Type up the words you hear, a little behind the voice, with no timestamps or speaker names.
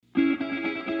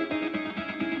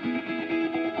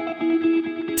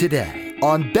today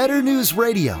on Better News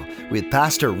Radio with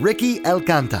Pastor Ricky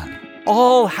Alcantar.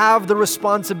 All have the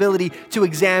responsibility to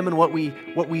examine what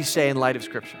we say in light of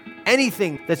Scripture.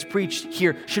 Anything that's preached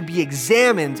here should be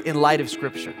examined in light of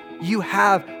Scripture. You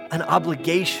have an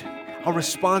obligation, a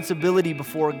responsibility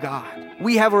before God.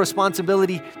 We have a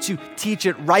responsibility to teach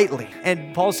it rightly.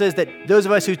 And Paul says that those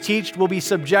of us who teach will be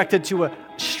subjected to a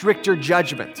stricter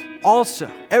judgment. Also,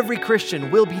 every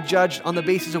Christian will be judged on the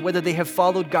basis of whether they have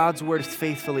followed God's word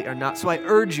faithfully or not. So I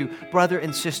urge you, brother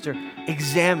and sister,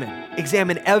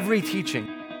 examine every teaching.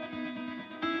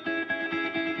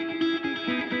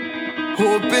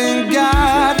 Hope in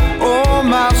God, oh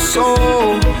my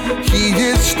soul. He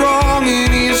is strong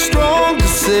and He is strong to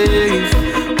save.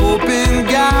 Hope in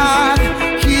God,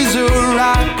 He's a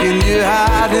rock in your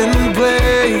hiding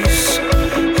place.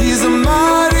 He's a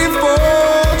mighty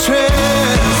fortress.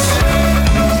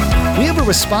 We have a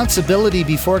responsibility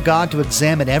before God to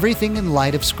examine everything in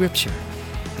light of Scripture.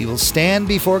 We will stand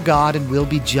before God and will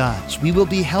be judged. We will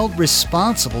be held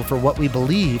responsible for what we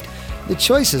believed, the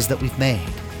choices that we've made.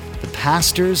 The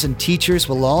pastors and teachers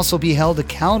will also be held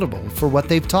accountable for what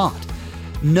they've taught.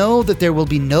 Know that there will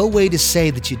be no way to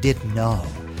say that you didn't know.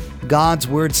 God's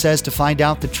word says to find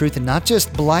out the truth and not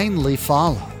just blindly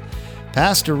follow.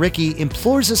 Pastor Ricky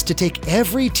implores us to take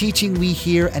every teaching we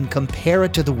hear and compare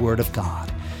it to the Word of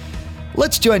God.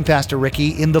 Let's join Pastor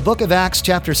Ricky in the book of Acts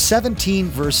chapter 17,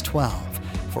 verse 12,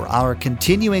 for our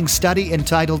continuing study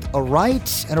entitled A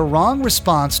Right and a Wrong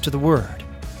Response to the Word.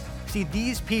 See,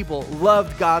 these people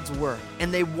loved God's word,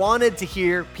 and they wanted to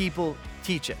hear people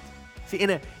teach it. See,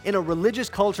 in a religious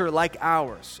culture like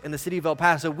ours, in the city of El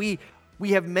Paso, we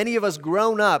have many of us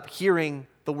grown up hearing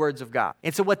the words of God.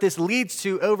 And so what this leads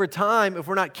to over time, if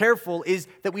we're not careful, is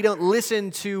that we don't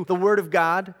listen to the word of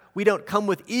God. We don't come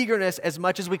with eagerness as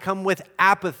much as we come with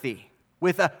apathy,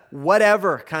 with a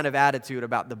whatever kind of attitude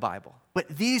about the Bible. But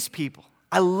these people,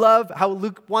 I love how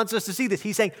Luke wants us to see this.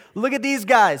 He's saying, look at these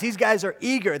guys. These guys are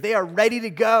eager. They are ready to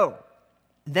go.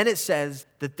 Then it says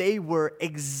that they were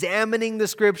examining the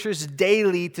Scriptures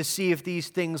daily to see if these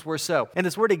things were so. And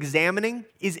this word examining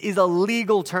is a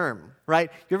legal term, right?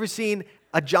 You ever seen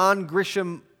a John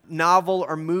Grisham novel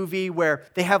or movie where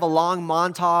they have a long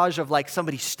montage of like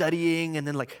somebody studying and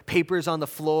then like papers on the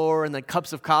floor and then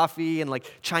cups of coffee and like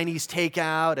Chinese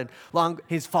takeout and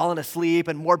he's fallen asleep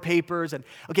and more papers, and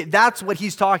okay, that's what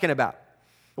he's talking about.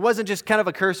 It wasn't just kind of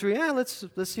a cursory, let's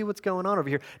see what's going on over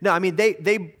here. No, I mean they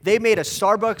made a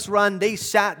Starbucks run, they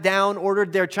sat down,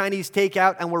 ordered their Chinese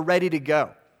takeout, and were ready to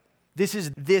go. This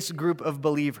is this group of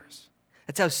believers.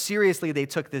 That's how seriously they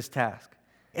took this task.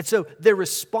 And so their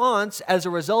response as a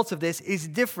result of this is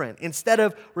different. Instead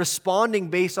of responding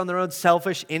based on their own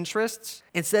selfish interests,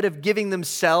 instead of giving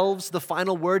themselves the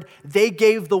final word, they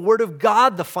gave the word of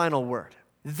God the final word.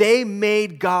 They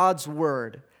made God's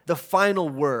word the final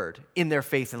word in their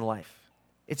faith and life.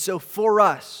 And so for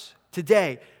us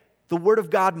today, the word of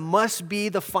God must be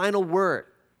the final word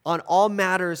on all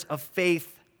matters of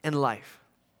faith and life.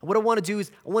 What I want to do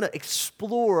is I want to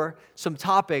explore some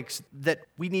topics that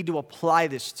we need to apply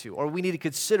this to, or we need to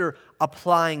consider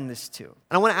applying this to. And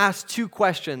I want to ask two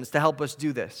questions to help us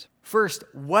do this. First,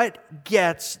 what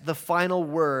gets the final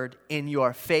word in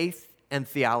your faith and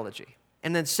theology?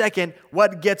 And then second,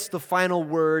 what gets the final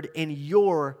word in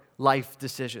your life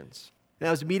decisions? And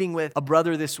I was meeting with a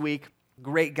brother this week,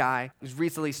 great guy, who's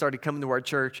recently started coming to our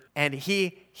church, and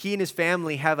he and his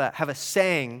family have a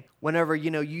saying whenever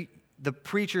the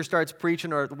preacher starts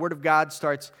preaching or the Word of God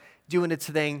starts doing its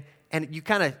thing, and you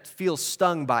kind of feel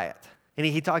stung by it. And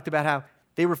he talked about how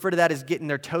they refer to that as getting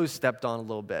their toes stepped on a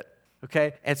little bit,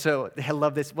 okay? And so I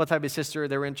love this. One time his sister,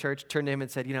 they were in church, turned to him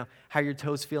and said, how are your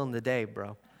toes feeling today,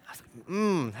 bro? I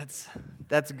was like,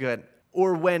 that's good.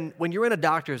 Or when you're in a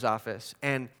doctor's office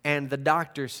and the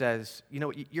doctor says,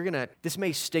 this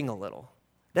may sting a little.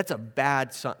 That's a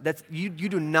bad sign. You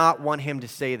do not want him to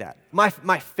say that. My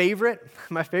favorite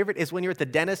is when you're at the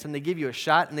dentist and they give you a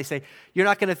shot and they say, you're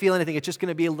not going to feel anything, it's just going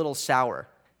to be a little sour.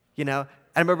 I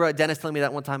remember a dentist telling me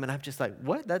that one time and I'm just like,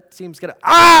 what? That seems good.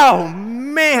 Oh,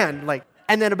 man!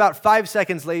 And then about 5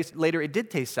 seconds later, it did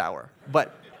taste sour.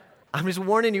 But I'm just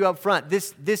warning you up front,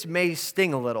 this may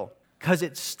sting a little because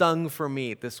it stung for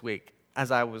me this week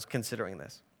as I was considering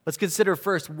this. Let's consider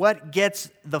first, what gets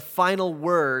the final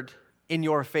word in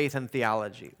your faith and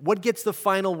theology? What gets the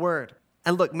final word?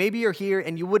 And look, maybe you're here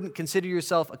and you wouldn't consider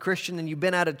yourself a Christian and you've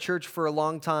been out of church for a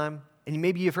long time, and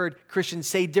maybe you've heard Christians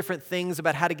say different things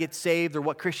about how to get saved or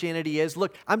what Christianity is.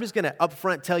 Look, I'm just going to up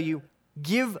front tell you,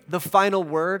 give the final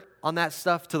word on that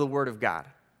stuff to the Word of God.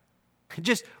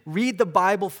 Just read the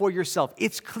Bible for yourself.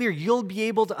 It's clear. You'll be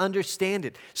able to understand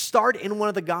it. Start in one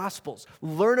of the Gospels.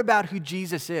 Learn about who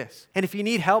Jesus is. And if you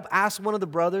need help, ask one of the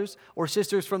brothers or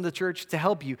sisters from the church to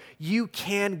help you. You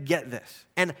can get this.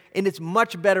 And it's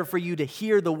much better for you to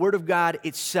hear the Word of God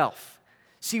itself.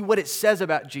 See what it says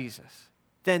about Jesus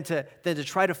than to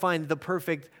try to find the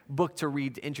perfect book to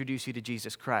read to introduce you to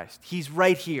Jesus Christ. He's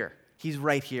right here. He's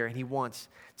right here, and He wants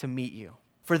to meet you.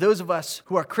 For those of us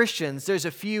who are Christians, there's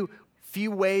a few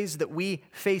ways that we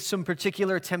face some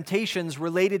particular temptations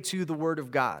related to the Word of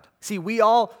God. See, we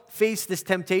all face this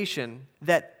temptation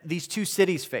that these two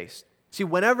cities faced. See,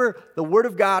 whenever the Word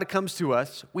of God comes to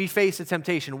us, we face a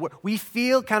temptation. We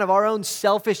feel kind of our own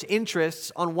selfish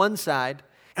interests on one side,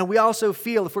 and we also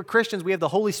feel, if we're Christians, we have the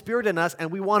Holy Spirit in us,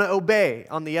 and we want to obey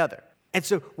on the other. And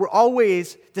so we're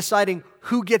always deciding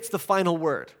who gets the final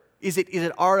word. Is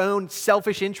it our own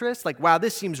selfish interest? Like, wow,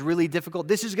 this seems really difficult.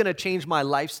 This is going to change my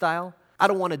lifestyle. I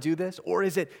don't want to do this. Or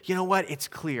is it, you know what? It's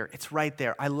clear. It's right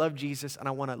there. I love Jesus and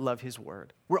I want to love His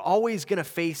Word. We're always going to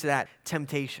face that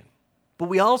temptation. But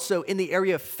we also, in the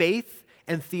area of faith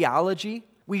and theology,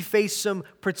 we face some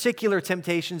particular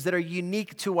temptations that are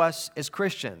unique to us as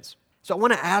Christians. So I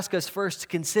want to ask us first to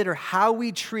consider how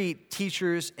we treat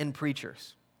teachers and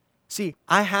preachers. See,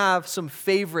 I have some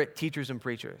favorite teachers and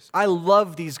preachers. I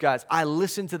love these guys. I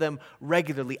listen to them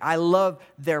regularly. I love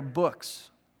their books.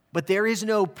 But there is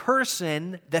no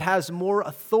person that has more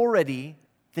authority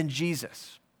than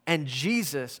Jesus. And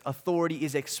Jesus' authority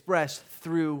is expressed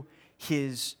through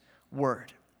His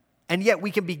Word. And yet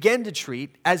we can begin to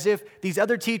treat as if these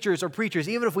other teachers or preachers,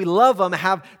 even if we love them,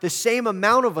 have the same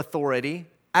amount of authority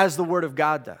as the Word of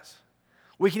God does.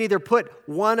 We can either put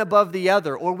one above the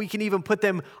other, or we can even put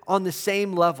them on the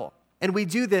same level. And we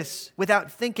do this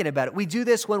without thinking about it. We do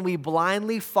this when we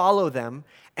blindly follow them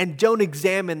and don't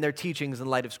examine their teachings in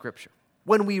light of Scripture.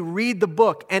 When we read the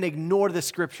book and ignore the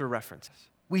Scripture references.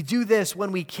 We do this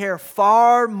when we care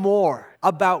far more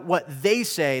about what they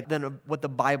say than what the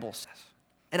Bible says.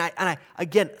 And I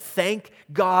again, thank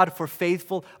God for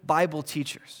faithful Bible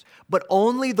teachers. But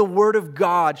only the Word of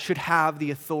God should have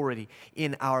the authority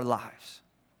in our lives.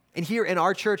 And here in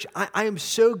our church, I am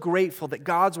so grateful that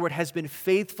God's Word has been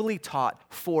faithfully taught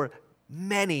for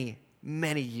many,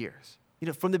 many years. You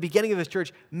know, from the beginning of this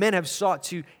church, men have sought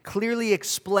to clearly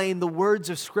explain the words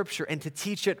of Scripture and to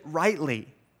teach it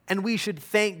rightly. And we should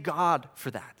thank God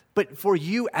for that. But for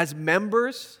you as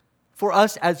members, for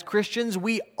us as Christians,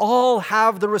 we all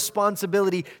have the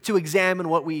responsibility to examine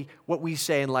what we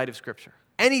say in light of Scripture.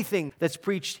 Anything that's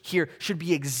preached here should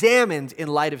be examined in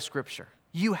light of Scripture.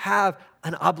 You have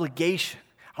an obligation,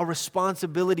 a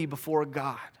responsibility before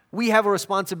God. We have a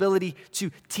responsibility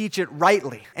to teach it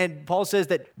rightly. And Paul says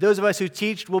that those of us who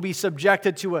teach will be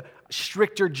subjected to a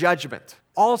stricter judgment.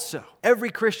 Also, every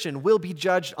Christian will be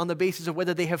judged on the basis of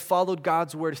whether they have followed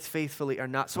God's word faithfully or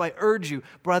not. So I urge you,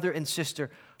 brother and sister,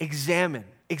 examine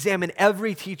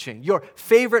every teaching, your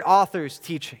favorite author's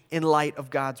teaching in light of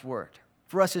God's word.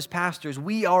 For us as pastors,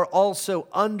 we are also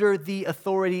under the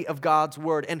authority of God's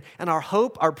word. And our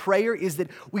hope, our prayer is that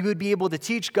we would be able to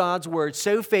teach God's word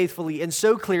so faithfully and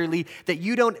so clearly that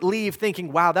you don't leave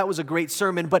thinking, wow, that was a great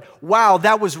sermon, but wow,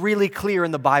 that was really clear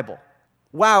in the Bible.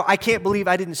 Wow, I can't believe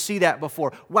I didn't see that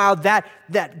before. Wow,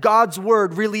 that God's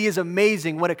word really is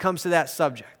amazing when it comes to that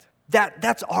subject.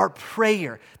 That's our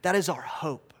prayer. That is our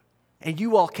hope. And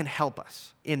you all can help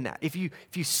us in that. If you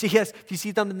see us, if you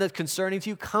see something that's concerning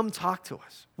to you, come talk to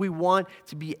us. We want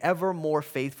to be ever more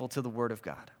faithful to the Word of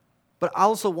God. But I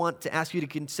also want to ask you to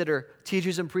consider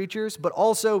teachers and preachers, but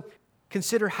also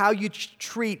consider how you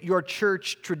treat your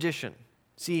church tradition.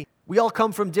 See, we all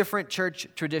come from different church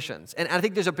traditions. And I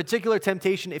think there's a particular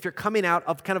temptation if you're coming out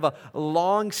of kind of a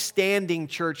long-standing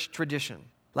church tradition,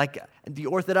 like the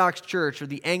Orthodox Church or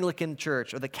the Anglican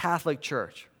Church or the Catholic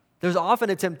Church. There's often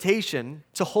a temptation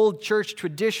to hold church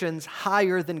traditions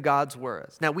higher than God's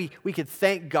words. Now, we could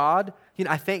thank God. You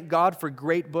know, I thank God for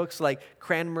great books like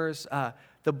Cranmer's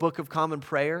The Book of Common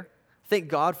Prayer. Thank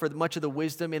God for much of the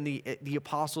wisdom in the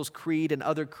Apostles' Creed and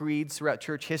other creeds throughout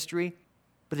church history.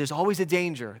 But there's always a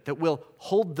danger that we'll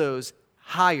hold those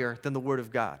higher than the Word of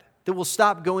God, that we'll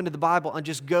stop going to the Bible and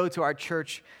just go to our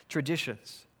church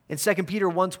traditions. And 2 Peter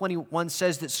 1:21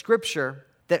 says that Scripture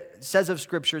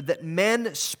that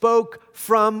men spoke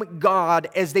from God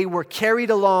as they were carried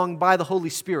along by the Holy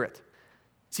Spirit.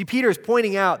 See, Peter is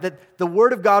pointing out that the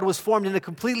Word of God was formed in a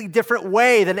completely different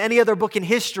way than any other book in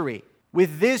history.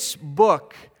 With this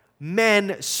book,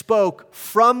 men spoke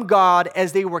from God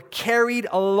as they were carried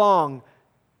along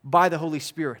by the Holy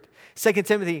Spirit. 2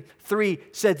 Timothy 3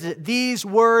 says that these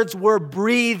words were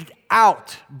breathed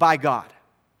out by God.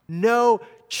 No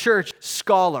church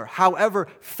scholar, however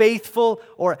faithful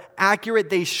or accurate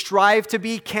they strive to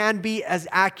be, can be as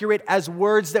accurate as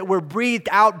words that were breathed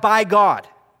out by God.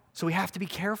 So we have to be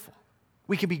careful.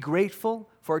 We can be grateful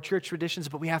for our church traditions,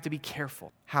 but we have to be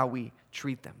careful how we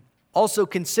treat them. Also,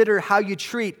 consider how you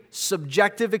treat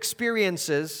subjective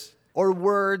experiences or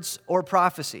words or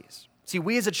prophecies. See,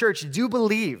 we as a church do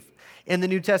believe in the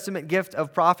New Testament gift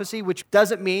of prophecy, which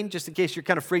doesn't mean, just in case you're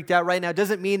kind of freaked out right now,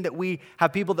 doesn't mean that we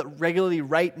have people that regularly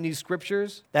write new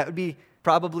scriptures. That would be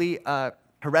probably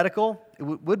heretical. It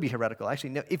would be heretical,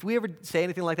 actually. No, if we ever say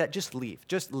anything like that, just leave.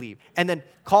 Just leave. And then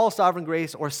call Sovereign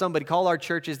Grace or somebody, call our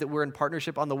churches that we're in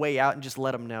partnership on the way out and just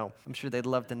let them know. I'm sure they'd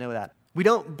love to know that. We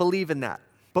don't believe in that.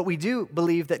 But we do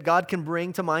believe that God can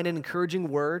bring to mind an encouraging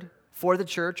word for the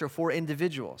church or for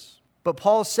individuals. But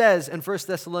Paul says in 1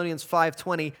 Thessalonians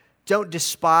 5:20, don't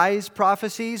despise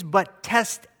prophecies, but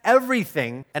test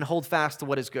everything and hold fast to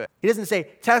what is good. He doesn't say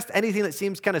test anything that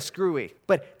seems kind of screwy,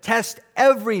 but test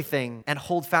everything and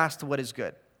hold fast to what is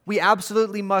good. We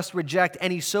absolutely must reject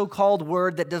any so-called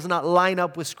word that does not line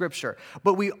up with Scripture,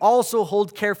 but we also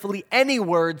hold carefully any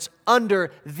words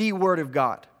under the Word of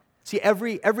God. See,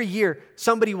 every year,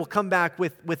 somebody will come back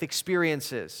with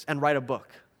experiences and write a book.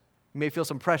 You may feel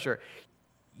some pressure.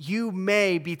 You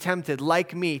may be tempted,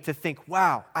 like me, to think,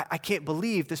 wow, I can't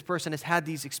believe this person has had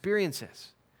these experiences.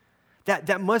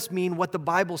 That must mean what the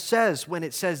Bible says when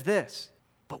it says this.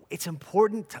 But it's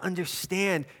important to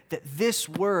understand that this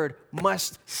word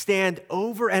must stand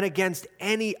over and against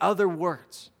any other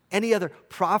words, any other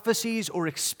prophecies or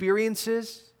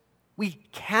experiences. We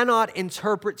cannot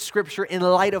interpret Scripture in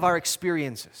light of our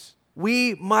experiences.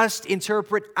 We must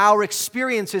interpret our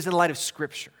experiences in light of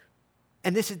Scripture.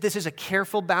 And this is a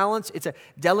careful balance. It's a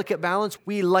delicate balance.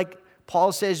 We, like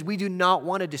Paul says, we do not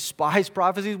want to despise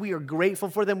prophecies. We are grateful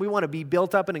for them. We want to be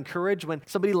built up and encouraged when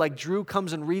somebody like Drew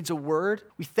comes and reads a word.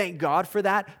 We thank God for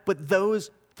that. But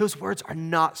those words are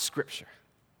not Scripture.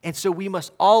 And so we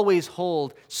must always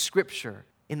hold Scripture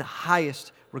in the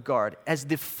highest regard as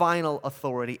the final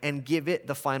authority and give it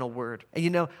the final word. And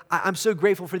you know, I'm so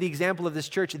grateful for the example of this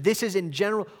church. This is in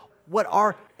general what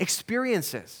our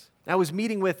experience is. I was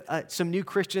meeting with some new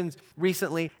Christians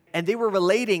recently, and they were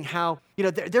relating how, you know,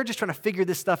 they're just trying to figure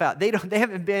this stuff out. They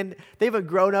haven't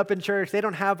grown up in church. They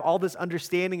don't have all this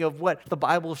understanding of what the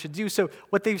Bible should do. So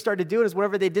what they've started doing is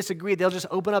whenever they disagree, they'll just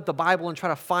open up the Bible and try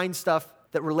to find stuff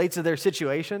that relates to their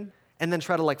situation and then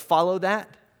try to follow that.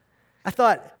 I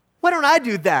thought, why don't I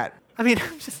do that? I mean,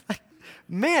 I'm just like,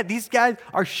 man, these guys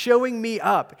are showing me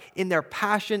up in their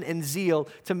passion and zeal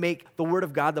to make the Word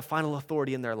of God the final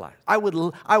authority in their life. I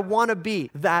want to be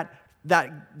that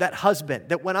husband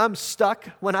that when I'm stuck,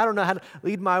 when I don't know how to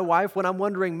lead my wife, when I'm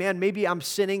wondering, man, maybe I'm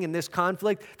sinning in this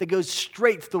conflict, that goes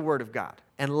straight to the Word of God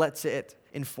and lets it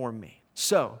inform me.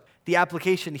 So the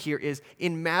application here is,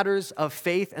 in matters of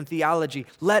faith and theology,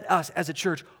 let us as a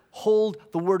church hold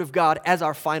the Word of God as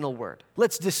our final word.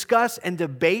 Let's discuss and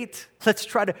debate. Let's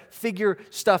try to figure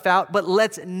stuff out, but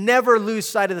let's never lose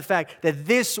sight of the fact that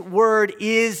this word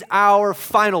is our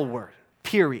final word,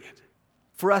 period.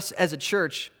 For us as a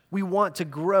church, we want to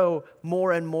grow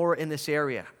more and more in this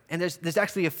area. And there's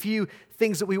actually a few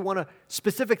things that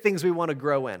specific things we want to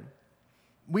grow in.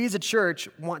 We as a church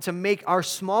want to make our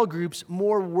small groups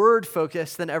more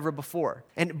word-focused than ever before.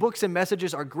 And books and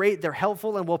messages are great. They're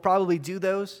helpful, and we'll probably do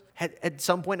those at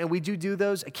some point, and we do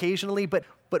those occasionally. But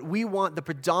we want the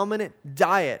predominant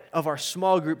diet of our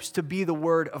small groups to be the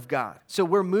Word of God. So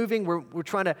we're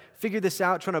trying to figure this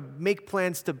out, trying to make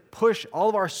plans to push all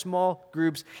of our small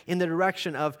groups in the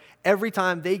direction of every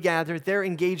time they gather, they're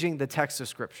engaging the text of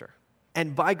Scripture.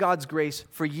 And by God's grace,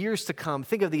 for years to come,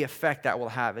 think of the effect that will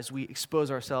have as we expose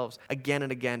ourselves again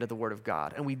and again to the Word of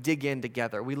God. And we dig in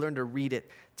together. We learn to read it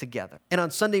together. And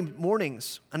on Sunday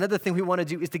mornings, another thing we want to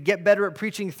do is to get better at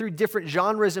preaching through different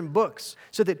genres and books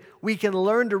so that we can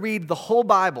learn to read the whole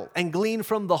Bible and glean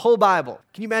from the whole Bible.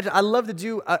 Can you imagine? I love to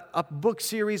do a book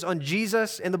series on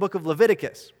Jesus in the book of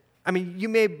Leviticus. I mean, you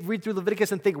may read through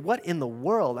Leviticus and think, what in the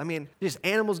world? I mean, just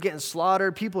animals getting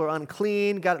slaughtered, people are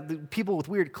unclean, got people with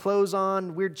weird clothes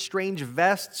on, weird strange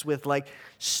vests with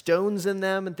stones in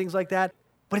them and things like that.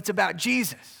 But it's about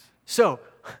Jesus. So,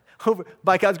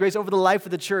 by God's grace, over the life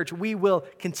of the church, we will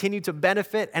continue to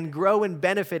benefit and grow in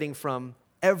benefiting from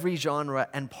every genre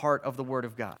and part of the Word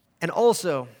of God. And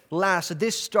also, last,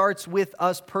 this starts with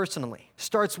us personally.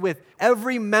 Starts with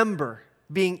every member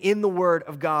being in the Word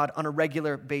of God on a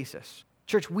regular basis.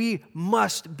 Church, we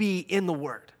must be in the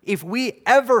Word. If we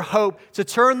ever hope to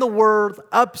turn the world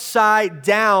upside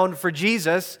down for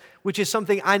Jesus, which is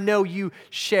something I know you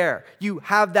share, you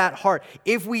have that heart.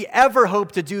 If we ever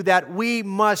hope to do that, we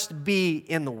must be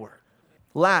in the Word.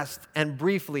 Last and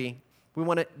briefly, we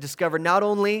want to discover not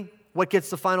only what gets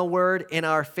the final word in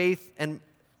our faith and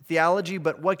theology,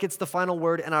 but what gets the final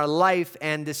word in our life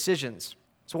and decisions.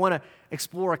 So I want to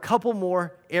explore a couple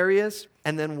more areas,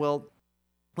 and then we'll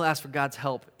ask for God's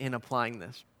help in applying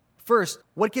this. First,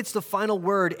 what gets the final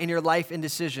word in your life and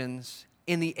decisions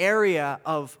in the area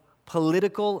of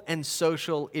political and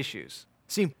social issues?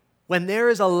 See, when there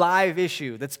is a live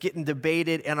issue that's getting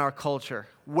debated in our culture,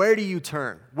 where do you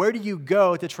turn? Where do you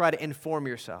go to try to inform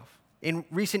yourself? In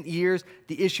recent years,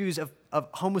 the issues of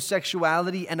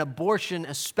homosexuality and abortion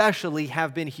especially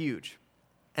have been huge.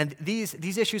 And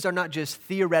these issues are not just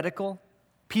theoretical.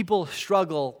 People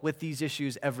struggle with these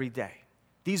issues every day.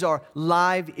 These are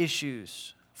live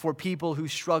issues for people who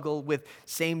struggle with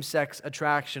same-sex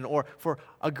attraction, or for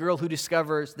a girl who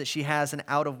discovers that she has an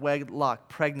out-of-wedlock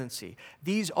pregnancy.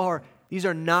 These are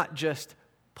not just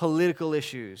political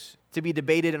issues to be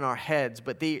debated in our heads,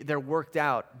 but they're worked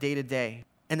out day to day.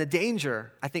 And the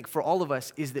danger, I think, for all of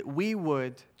us is that we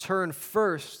would turn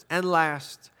first and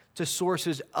last to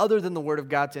sources other than the Word of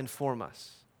God to inform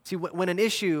us. See, when an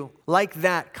issue like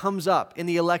that comes up in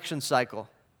the election cycle,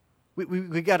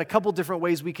 we got a couple different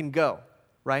ways we can go,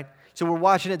 right? So we're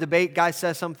watching a debate, guy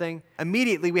says something,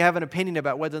 immediately we have an opinion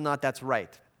about whether or not that's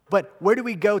right. But where do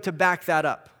we go to back that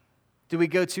up? Do we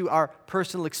go to our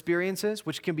personal experiences,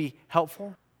 which can be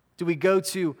helpful? Do we go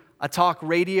to a talk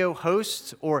radio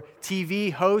host or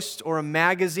TV host or a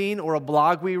magazine or a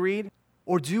blog we read?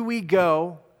 Or do we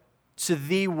go to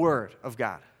the Word of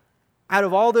God? Out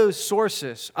of all those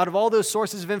sources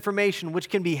of information which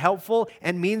can be helpful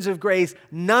and means of grace,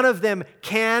 none of them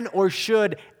can or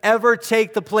should ever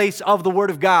take the place of the Word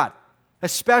of God.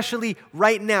 Especially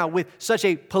right now with such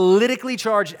a politically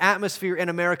charged atmosphere in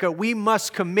America, we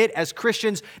must commit as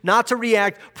Christians not to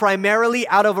react primarily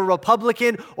out of a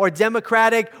Republican or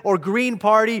Democratic or Green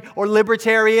Party or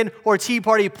Libertarian or Tea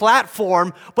Party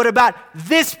platform, but about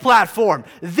this platform.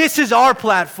 This is our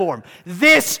platform.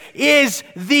 This is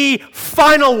the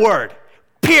final word,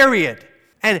 period.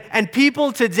 And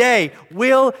people today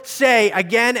will say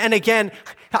again and again,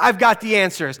 I've got the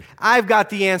answers. I've got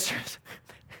the answers.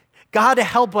 God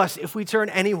help us if we turn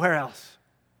anywhere else,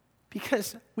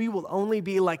 because we will only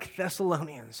be like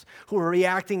Thessalonians who are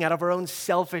reacting out of our own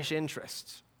selfish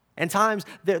interests. And times,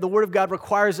 the Word of God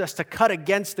requires us to cut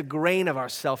against the grain of our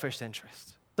selfish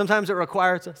interests. Sometimes it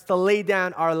requires us to lay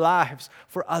down our lives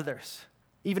for others,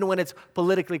 even when it's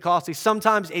politically costly.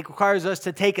 Sometimes it requires us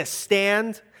to take a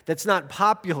stand that's not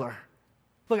popular.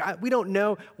 Look, we don't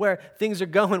know where things are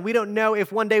going. We don't know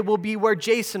if one day we'll be where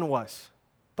Jason was.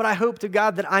 But I hope to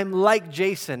God that I'm like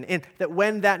Jason, and that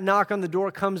when that knock on the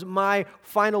door comes, my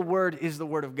final word is the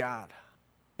Word of God.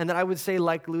 And that I would say,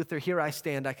 like Luther, here I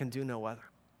stand, I can do no other.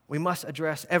 We must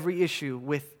address every issue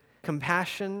with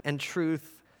compassion and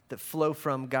truth that flow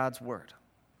from God's Word.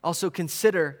 Also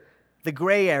consider the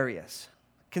gray areas.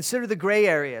 Consider the gray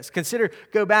areas.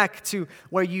 Go back to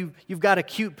where you've got a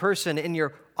cute person in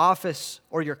your office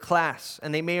or your class,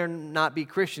 and they may or not be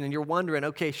Christian, and you're wondering,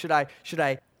 okay, should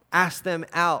I ask them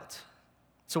out?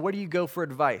 So where do you go for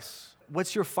advice?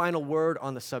 What's your final word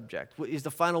on the subject? Is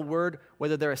the final word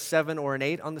whether they're a 7 or an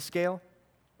 8 on the scale?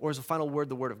 Or is the final word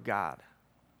the Word of God?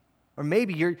 Or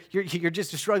maybe you're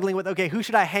just struggling with, okay, who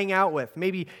should I hang out with?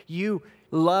 Maybe you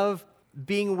love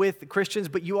being with Christians,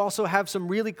 but you also have some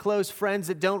really close friends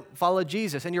that don't follow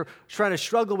Jesus, and you're trying to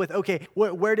struggle with, okay,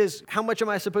 how much am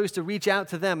I supposed to reach out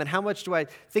to them, and how much do I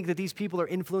think that these people are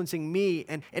influencing me,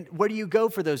 and where do you go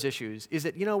for those issues? Is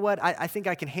it, you know what, I think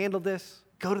I can handle this?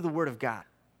 Go to the Word of God.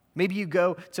 Maybe you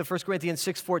go to 1 Corinthians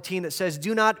 6:14 that says,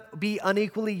 do not be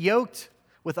unequally yoked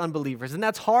with unbelievers, and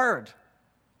that's hard.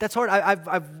 That's hard.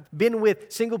 I've been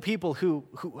with single people who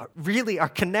really are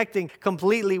connecting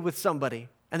completely with somebody.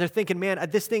 And they're thinking, man,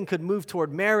 this thing could move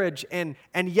toward marriage, and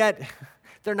yet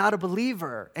they're not a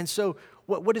believer. And so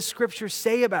what does Scripture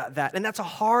say about that? And that's a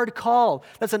hard call.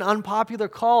 That's an unpopular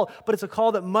call, but it's a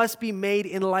call that must be made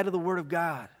in light of the Word of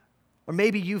God. Or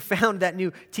maybe you found that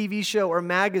new TV show or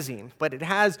magazine, but it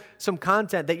has some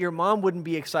content that your mom wouldn't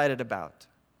be excited about.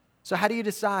 So how do you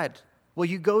decide? Well,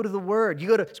 you go to the Word. You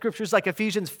go to scriptures like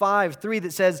Ephesians 5:3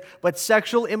 that says, but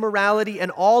sexual immorality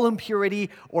and all impurity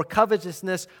or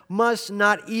covetousness must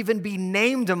not even be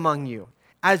named among you,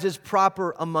 as is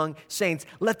proper among saints.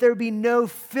 Let there be no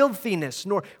filthiness,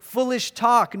 nor foolish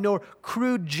talk, nor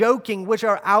crude joking, which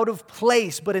are out of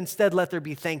place, but instead let there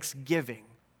be thanksgiving.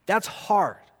 That's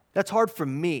hard. That's hard for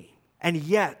me. And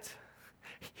yet,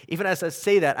 even as I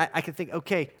say that, I can think,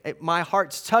 okay, my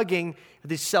heart's tugging.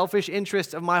 The selfish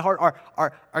interests of my heart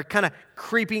are kind of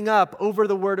creeping up over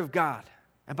the Word of God.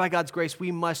 And by God's grace,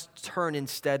 we must turn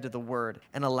instead to the Word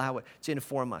and allow it to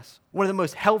inform us. One of the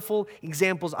most helpful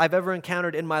examples I've ever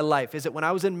encountered in my life is that when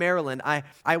I was in Maryland, I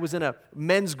was in a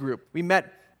men's group. We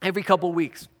met every couple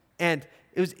weeks. And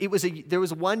there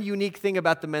was one unique thing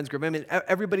about the men's group. I mean,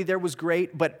 everybody there was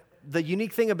great, but the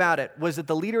unique thing about it was that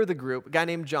the leader of the group, a guy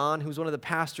named John, who's one of the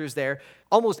pastors there,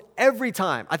 almost every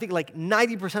time, I think like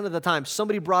 90% of the time,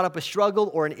 somebody brought up a struggle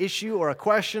or an issue or a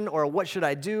question or what should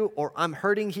I do or I'm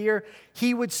hurting here,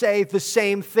 he would say the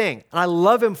same thing. And I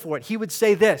love him for it. He would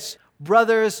say this,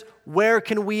 brothers, where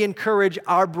can we encourage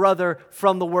our brother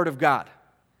from the Word of God?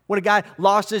 When a guy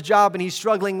lost his job and he's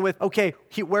struggling with,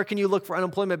 where can you look for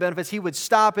unemployment benefits? He would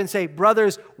stop and say,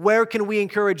 brothers, where can we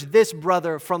encourage this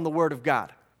brother from the Word of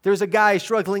God? There's a guy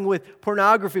struggling with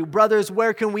pornography. Brothers,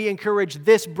 where can we encourage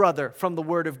this brother from the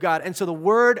Word of God? And so the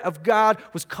Word of God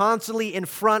was constantly in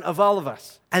front of all of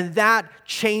us. And that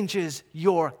changes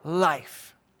your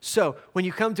life. So when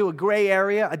you come to a gray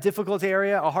area, a difficult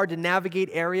area, a hard to navigate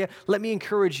area, let me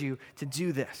encourage you to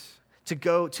do this, to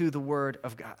go to the Word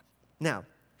of God. Now,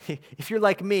 if you're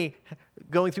like me,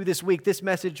 going through this week, this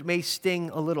message may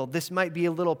sting a little. This might be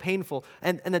a little painful.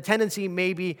 And the tendency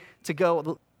may be to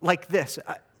go like this.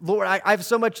 Lord, I have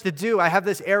so much to do. I have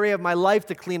this area of my life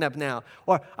to clean up now.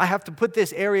 Or I have to put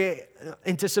this area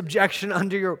into subjection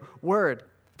under your word.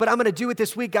 But I'm going to do it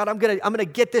this week, God. I'm going to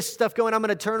get this stuff going. I'm going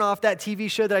to turn off that TV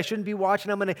show that I shouldn't be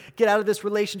watching. I'm going to get out of this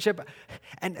relationship.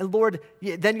 And Lord,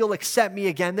 then you'll accept me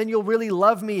again. Then you'll really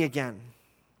love me again.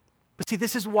 But see,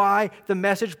 this is why the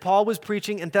message Paul was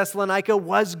preaching in Thessalonica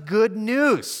was good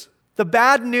news. The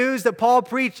bad news that Paul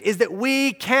preached is that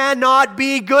we cannot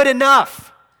be good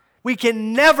enough. We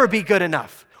can never be good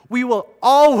enough. We will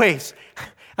always,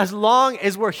 as long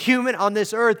as we're human on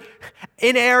this earth,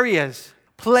 in areas,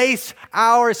 place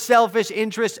our selfish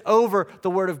interests over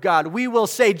the Word of God. We will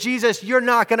say, Jesus, you're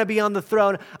not going to be on the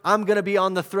throne. I'm going to be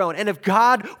on the throne. And if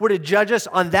God were to judge us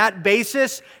on that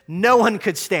basis, no one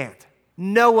could stand.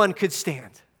 No one could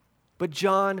stand. But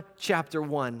John chapter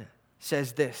 1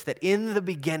 says this, that in the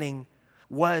beginning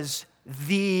was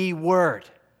the Word,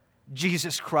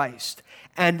 Jesus Christ.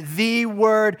 And the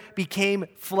Word became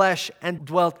flesh and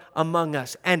dwelt among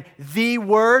us. And the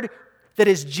Word, that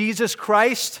is Jesus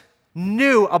Christ,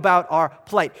 knew about our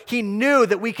plight. He knew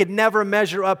that we could never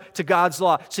measure up to God's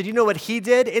law. So do you know what He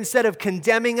did? Instead of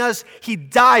condemning us, He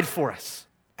died for us.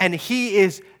 And He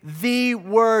is the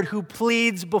Word who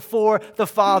pleads before the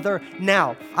Father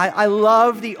now. I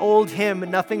love the old hymn,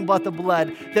 Nothing But the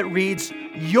Blood, that reads,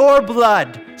 your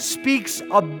blood speaks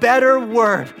a better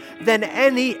word than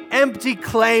any empty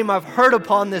claim I've heard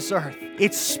upon this earth.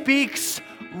 It speaks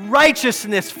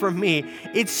righteousness for me.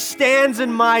 It stands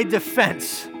in my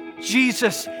defense.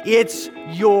 Jesus, it's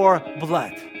your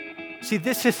blood. See,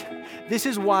 this is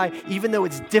why, even though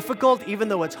it's difficult, even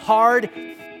though it's hard,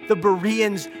 the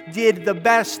Bereans did the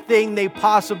best thing they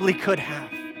possibly could have.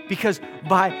 Because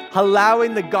by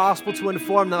allowing the gospel to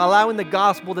inform them, allowing the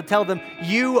gospel to tell them,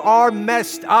 you are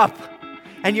messed up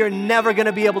and you're never going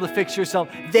to be able to fix yourself,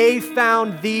 they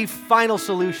found the final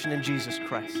solution in Jesus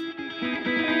Christ.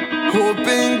 Hope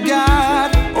in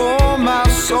God, oh my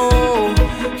soul,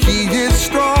 He is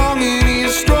strong and He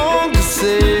is strong to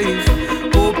save.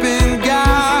 Hope in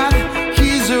God,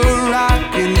 He's a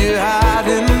rock in your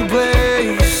hiding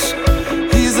place.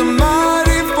 He's a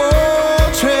mighty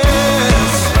fortress.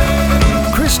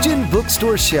 Christian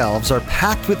bookstore shelves are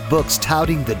packed with books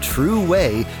touting the true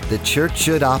way the church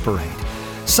should operate.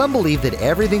 Some believe that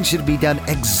everything should be done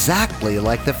exactly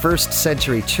like the first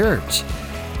century church.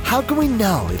 How can we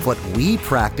know if what we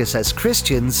practice as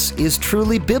Christians is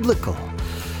truly biblical?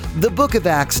 The book of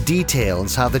Acts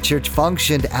details how the church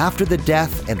functioned after the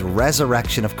death and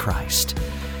resurrection of Christ.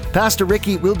 Pastor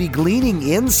Ricky will be gleaning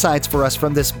insights for us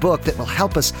from this book that will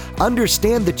help us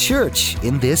understand the church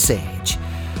in this age.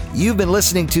 You've been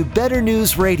listening to Better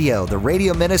News Radio, the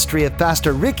radio ministry of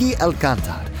Pastor Ricky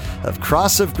Alcantar of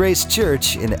Cross of Grace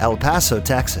Church in El Paso,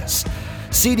 Texas.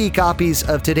 CD copies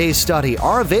of today's study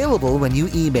are available when you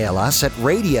email us at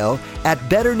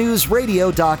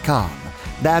radio@betternewsradio.com.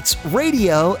 That's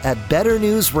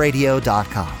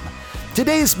radio@betternewsradio.com.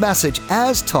 Today's message,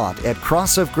 as taught at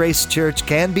Cross of Grace Church,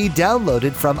 can be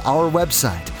downloaded from our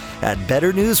website at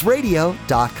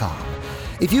betternewsradio.com.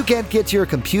 If you can't get to your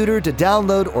computer to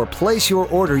download or place your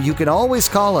order, you can always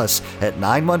call us at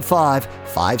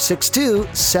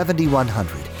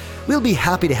 915-562-7100. We'll be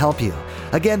happy to help you.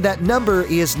 Again, that number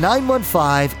is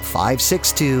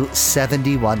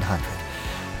 915-562-7100.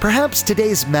 Perhaps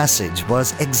today's message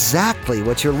was exactly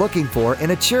what you're looking for in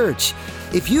a church.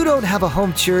 If you don't have a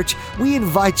home church, we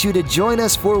invite you to join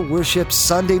us for worship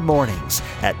Sunday mornings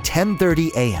at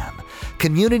 10:30 a.m.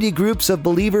 Community groups of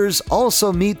believers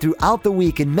also meet throughout the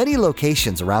week in many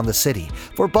locations around the city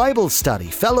for Bible study,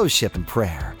 fellowship, and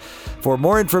prayer. For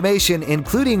more information,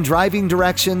 including driving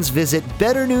directions, visit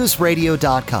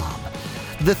betternewsradio.com.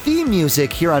 The theme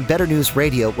music here on Better News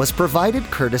Radio was provided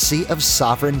courtesy of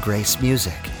Sovereign Grace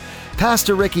Music.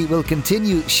 Pastor Ricky will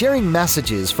continue sharing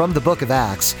messages from the book of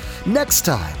Acts next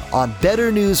time on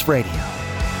Better News Radio.